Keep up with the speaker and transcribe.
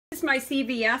my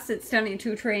CVS. It's done in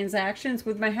 2 transactions.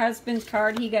 With my husband's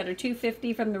card, he got a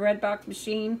 $2.50 from the Redbox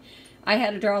machine. I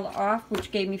had $1 off, which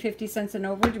gave me 50 cents in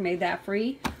overage. Made that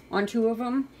free on 2 of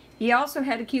them. He also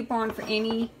had a coupon for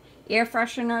any air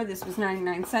freshener. This was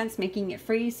 99 cents, making it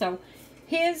free. So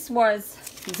his was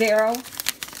 0.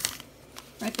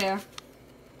 Right there.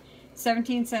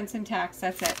 17 cents in tax.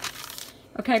 That's it.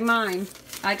 Okay, mine.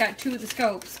 I got 2 of the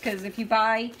scopes, because if you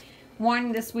buy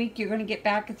one this week, you're going to get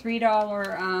back a $3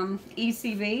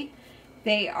 ECV.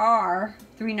 They are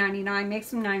 $3.99,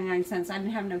 makes them 99 cents. I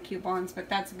didn't have no coupons, but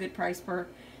that's a good price per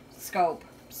scope.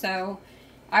 So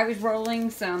I was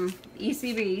rolling some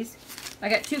ECVs. I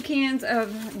got 2 cans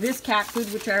of this cat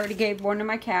food, which I already gave one to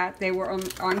my cat. They were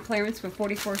on clearance for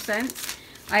 44 cents.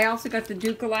 I also got the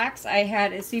Dulcolax. I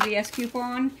had a CVS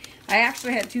coupon. I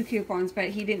actually had 2 coupons, but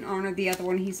he didn't honor the other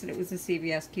one. He said it was a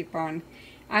CVS coupon.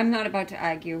 I'm not about to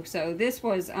argue. So this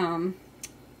was,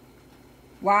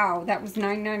 wow, that was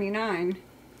 $9.99.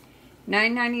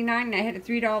 $9.99, and I had a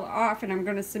 $3 off, and I'm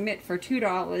going to submit for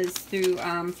 $2 through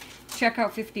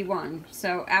Checkout 51.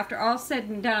 So after all said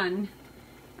and done,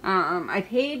 I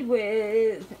paid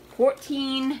with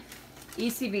 14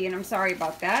 ECV, and I'm sorry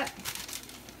about that.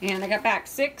 And I got back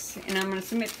 6, and I'm going to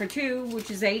submit for 2, which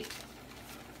is 8.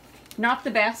 Not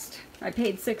the best. I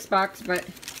paid $6, but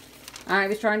I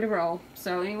was trying to roll.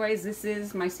 So anyways, this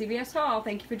is my CVS haul.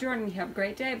 Thank you for joining me. Have a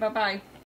great day. Bye-bye.